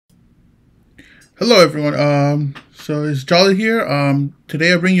Hello everyone. So it's Jolly here.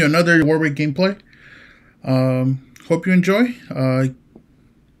 Today I bring you another Warwick gameplay. Hope you enjoy.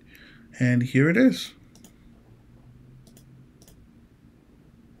 And here it is.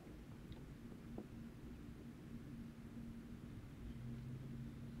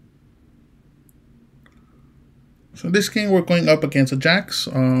 So this game we're going up against a Jax.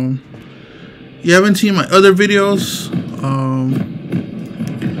 You haven't seen my other videos.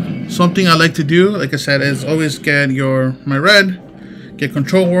 Something I like to do, like I said, is always get my red, get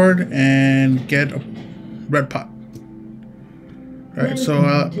control ward, and get a red pot. Alright, so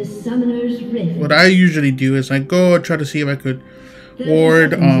what I usually do is I go try to see if I could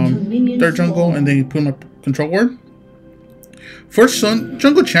ward their jungle and then put my control ward. For some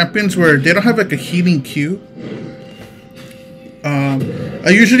jungle champions where they don't have like a healing Q, I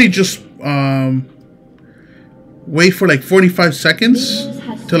usually just wait for like 45 seconds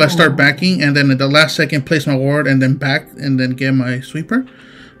till I start backing, and then at the last second place my ward and then back and then get my sweeper.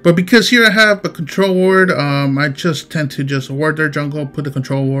 But because here I have a control ward, I just tend to just ward their jungle, put the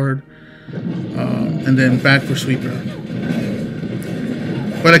control ward, and then back for sweeper.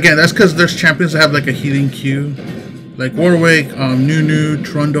 But again, that's because there's champions that have like a healing Q, like Warwick, Nunu,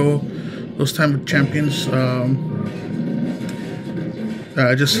 Trundle, those type of champions.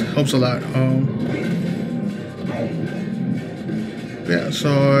 It just helps a lot. Yeah,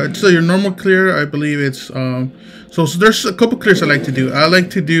 so it's your normal clear. I believe it's so there's a couple clears I like to do. I like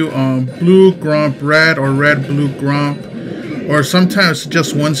to do blue grump red or red blue grump, or sometimes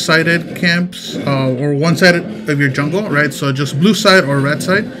just one-sided camps or one-sided of your jungle, right? So just blue side or red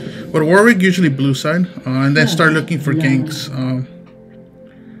side. But Warwick usually blue side, and then start looking for ganks.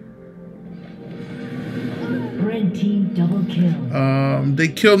 Red team double kill. They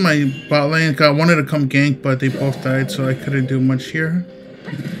killed my bot lane. I wanted to come gank, but they both died, so I couldn't do much here.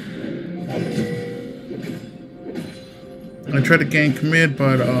 I tried to gank mid,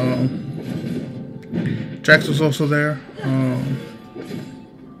 but Jax was also there.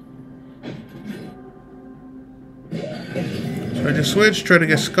 So I just switched, try to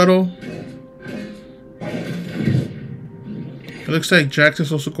get Scuttle. It looks like Jax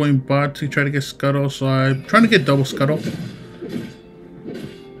is also going bot to try to get Scuttle, so I'm trying to get double Scuttle.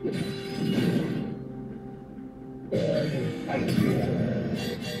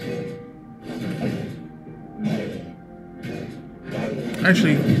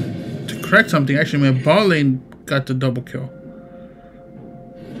 Actually, to correct something, actually my bot lane got the double kill.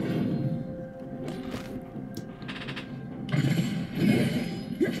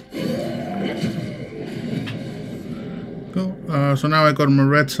 So now I go to my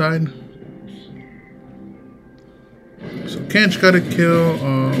red side. So Kench got a kill.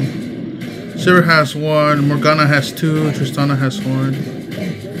 Sivir has one. Morgana has two. Tristana has one.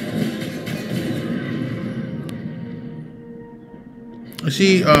 I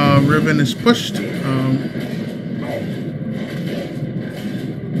see Riven is pushed.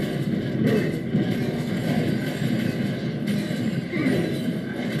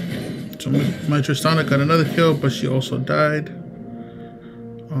 So my Tristana got another kill, but she also died.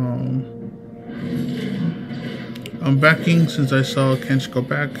 I'm backing since I saw Kench go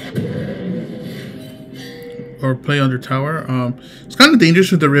back or play under tower. It's kind of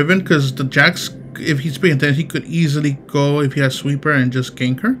dangerous with the Riven because the Jax, if he's paying attention, he could easily go if he has sweeper and just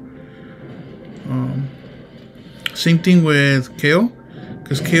gank her. Same thing with KO,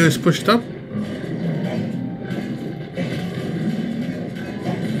 because KO is pushed up.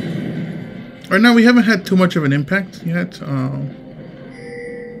 Right now we haven't had too much of an impact yet.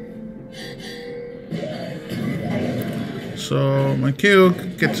 So my KO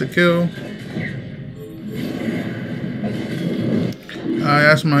gets a kill. I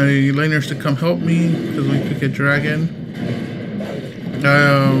asked my laners to come help me because we could get dragon.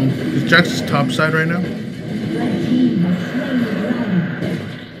 Jax is top side right now.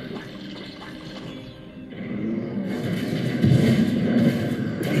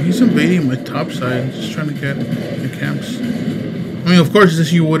 He's invading my top side, just trying to get the camps. I mean, of course,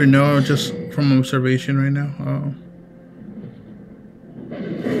 this you wouldn't know just from observation right now.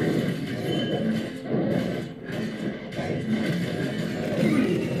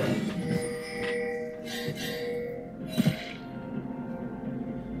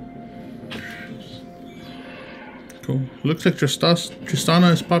 Cool. Looks like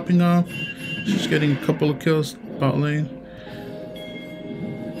Tristana is popping off. She's getting a couple of kills bot lane.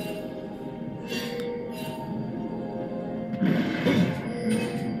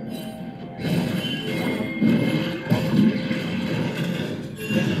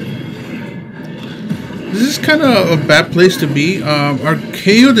 This is kind of a bad place to be. Our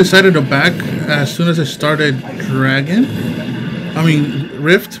KO decided to back as soon as I started Dragon. I mean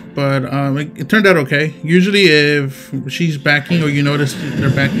Rift, but it turned out okay. Usually if she's backing or you notice they're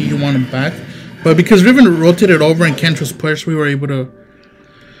backing, you want them back. But because Riven rotated over and Kench was pushed, we were able to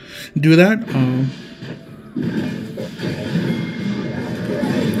do that.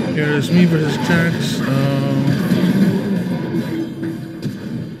 Here's me versus Jax.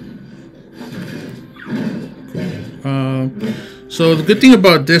 So the good thing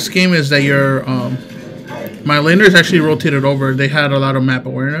about this game is that your my laners actually rotated over. They had a lot of map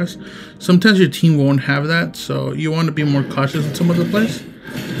awareness. Sometimes your team won't have that, so you want to be more cautious in some of the plays.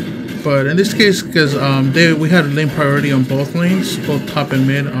 But in this case, because we had lane priority on both lanes, both top and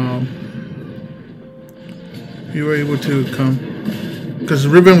mid, we were able to come. Because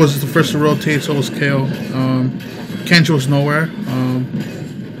Riven was the first to rotate, so was KO. Kench was nowhere.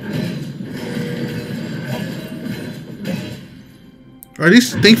 Or at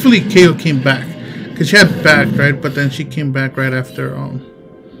least, thankfully, KO came back. Because she had backed, right? But then she came back right after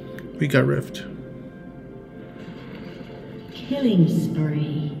we got Rift. Killing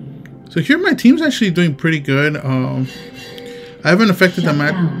spree. So here my team's actually doing pretty good. I haven't affected the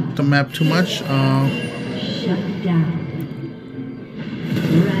map too much. Shut down.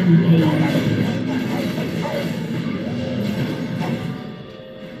 Rampage.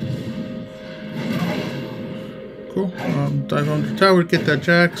 Cool. Dive on the tower, get that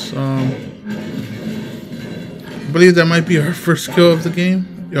Jax. I believe that might be our first kill of the game.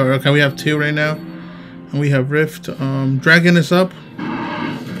 Okay, we have 2 right now. And we have Rift. Dragon is up.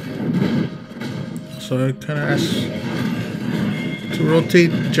 So I kind of asked to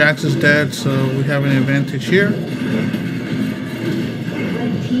rotate. Jax is dead, so we have an advantage here. Red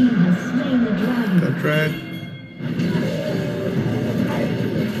team has slain the dragon. Got drag.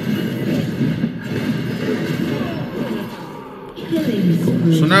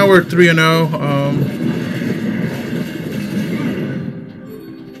 Cool. So now we're 3-0.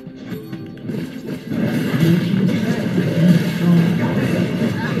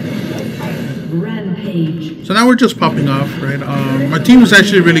 Rampage. So now we're just popping off, right? My team is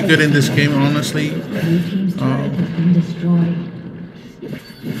actually really good in this game, honestly. So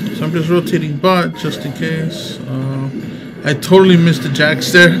I'm just rotating bot just in case. I totally missed the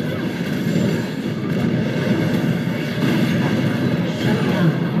Jax there.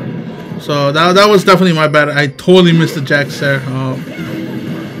 So that was definitely my bad. I totally missed the Jax there.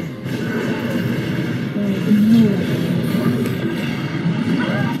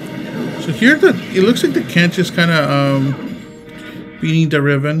 So here it looks like the Kench is kind of beating the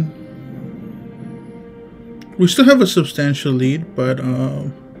Riven. We still have a substantial lead, but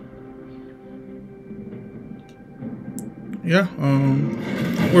yeah,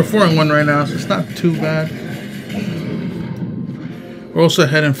 we're 4-1 right now, so it's not too bad. We're also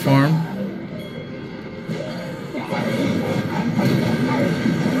ahead in farm.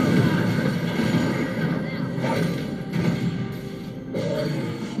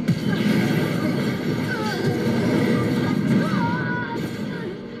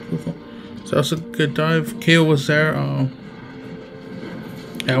 So that was a good dive. KO was there.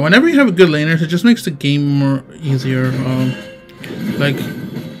 Yeah, whenever you have a good laner, it just makes the game more easier. Like,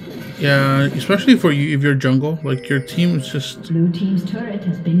 yeah, especially for you if you're jungle, like your team is just Blue team's turret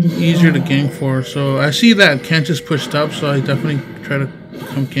has been destroyed. easier to gank for. So I see that Kench is pushed up, so I definitely try to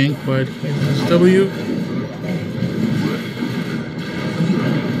come gank, but here's W.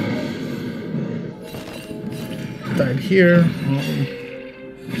 Died here.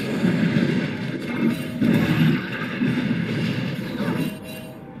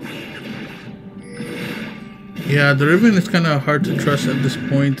 Yeah, the Riven is kind of hard to trust at this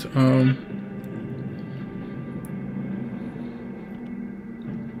point.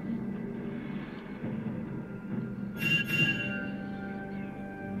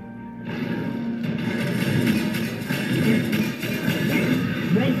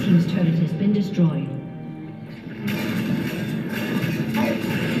 Red team's turret has been destroyed.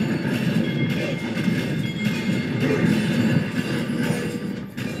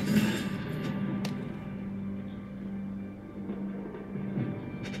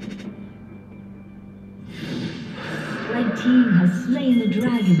 Red team has slain the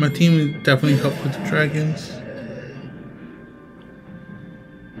dragon. My team definitely helped with the dragons.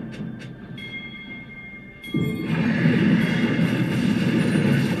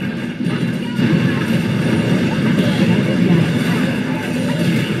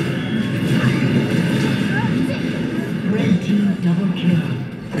 Red team double kill.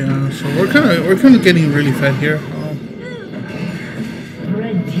 Yeah, so we're kind of getting really fed here.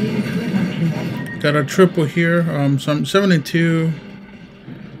 Red team triple kill. Got a triple here. So I'm 7-2.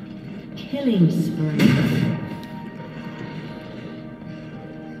 Killing spree.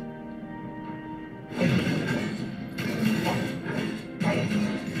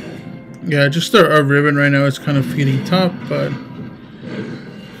 Yeah, just our ribbon right now is kind of feeding top, but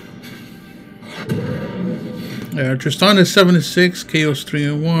yeah, Tristan is 7-6, KO's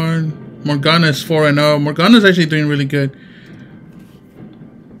 3-1, Morgana is 4-0. Morgana's actually doing really good.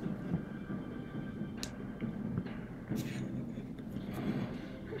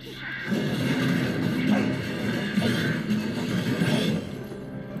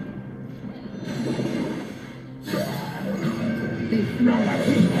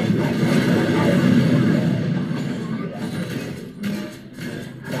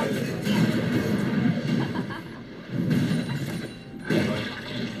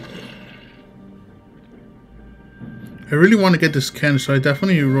 I really want to get this Ken, so I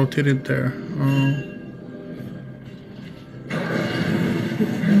definitely rotated there.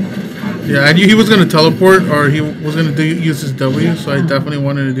 Yeah, I knew he was going to teleport, or he was going to use his W, so I definitely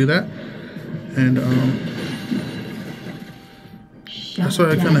wanted to do that. And that's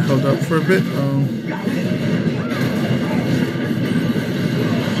why I kind of held up for a bit.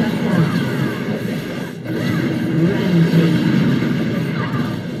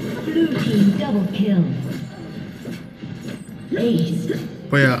 Blue team double kill. Ace.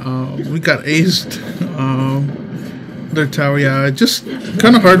 But yeah, we got aced. Their tower, yeah, just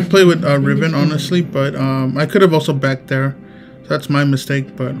kind of hard to play with Riven, honestly. But I could have also backed there. So that's my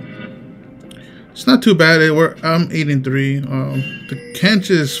mistake, but it's not too bad. I'm 8-3. The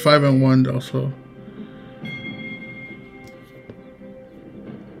Kench is 5-1 also.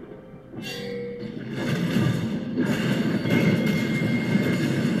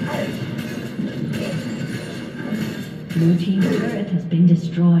 Blue team's turret has been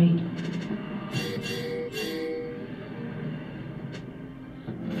destroyed.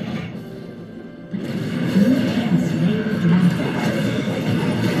 Blue has slain the dragon.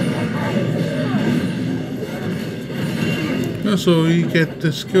 Yeah, so we get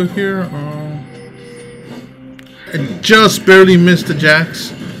the skill here. I just barely missed the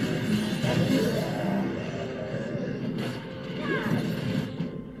Jax.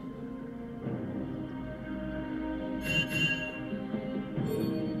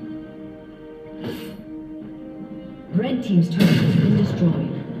 Red team's turret has been destroyed.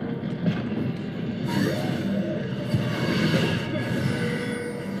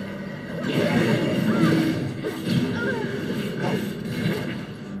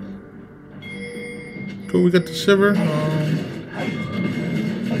 Cool, we got the silver.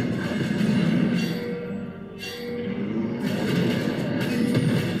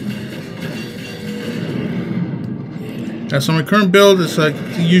 Yeah, so my current build is like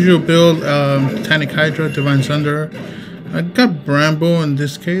the usual build, Titanic Hydra, Divine Thunder. I got Bramble in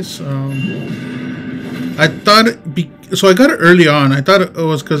this case. I thought so I got it early on. I thought it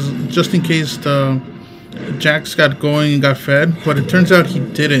was because just in case the Jax got going and got fed, but it turns out he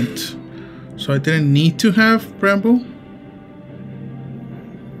didn't. So I didn't need to have Bramble.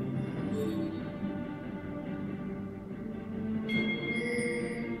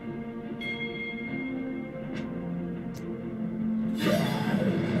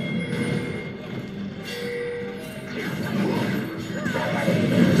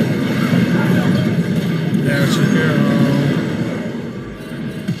 Yeah, so here.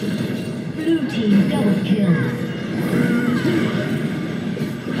 Blue team double kill.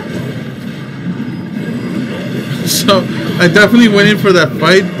 So I definitely went in for that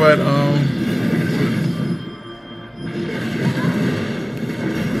fight, but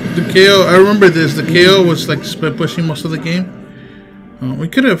the KO. I remember this. The KO was like split pushing most of the game. We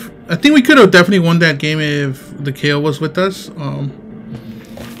could have. I think we could have definitely won that game if the KO was with us.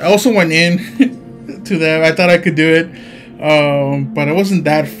 I also went in to that. I thought I could do it, but I wasn't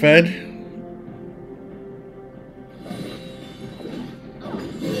that fed.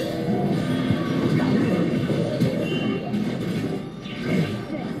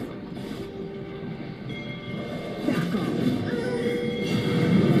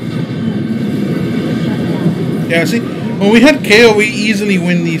 Yeah, see, when we had KO, we easily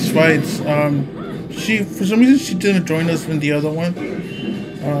win these fights. For some reason, she didn't join us in the other one.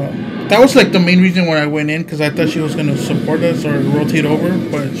 That was like the main reason why I went in, because I thought she was going to support us or rotate over,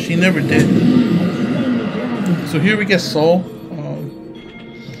 but she never did. So here we get Soul.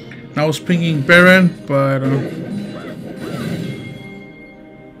 I was pinging Baron, but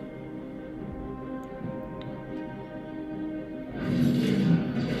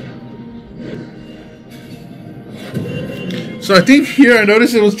so I think here I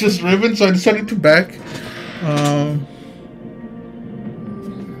noticed it was just Riven, so I decided to back.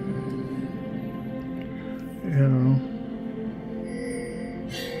 Yeah.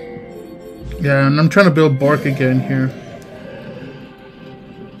 Yeah, and I'm trying to build bark again here.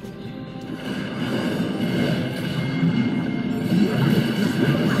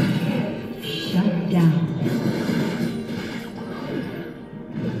 Shut down.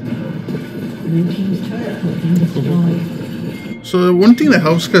 Blue team's turret has been destroyed. So the one thing that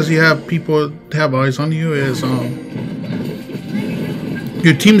helps, because you have people have eyes on you, is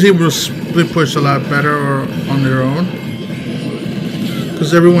your team's able to split push a lot better or on their own,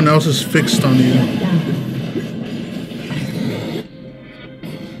 because everyone else is fixed on you.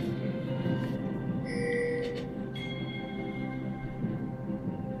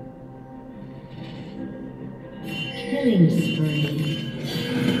 Killing spree.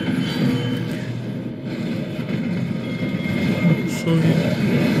 So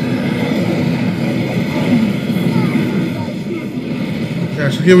yeah,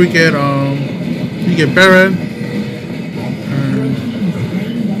 so here we get Barret.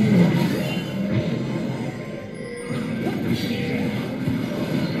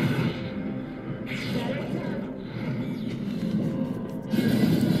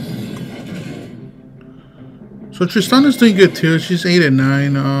 So Tristana's doing good too. She's 8 and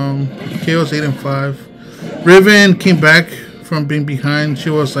 9. KO's 8 and 5. Riven came back from being behind.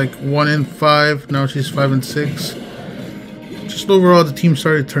 She was like 1 and 5. Now she's 5 and 6. Just overall, the team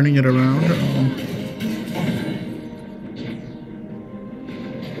started turning it around.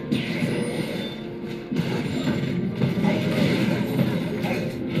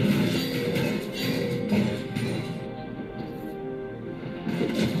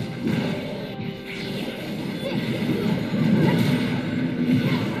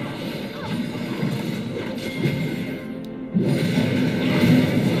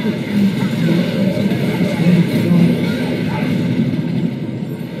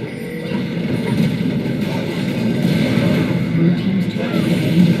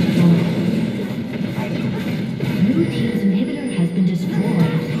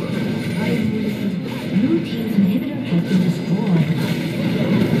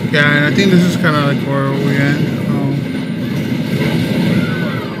 Yeah, and I think this is kind of like where we end.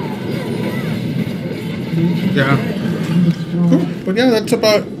 Yeah, cool. But yeah, that's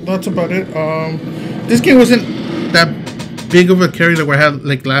about it. This game wasn't that big of a carry that we had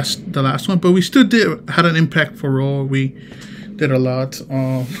like the last one, but we still had an impactful role. We did a lot.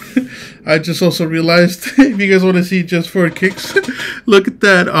 I just also realized, if you guys want to see just for kicks, look at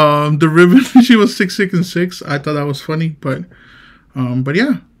that. The Riven, she was 6, 6, and 6. I thought that was funny, but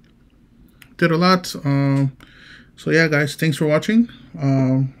yeah. Did a lot. So yeah, guys, thanks for watching.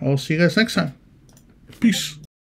 I'll see you guys next time. Peace.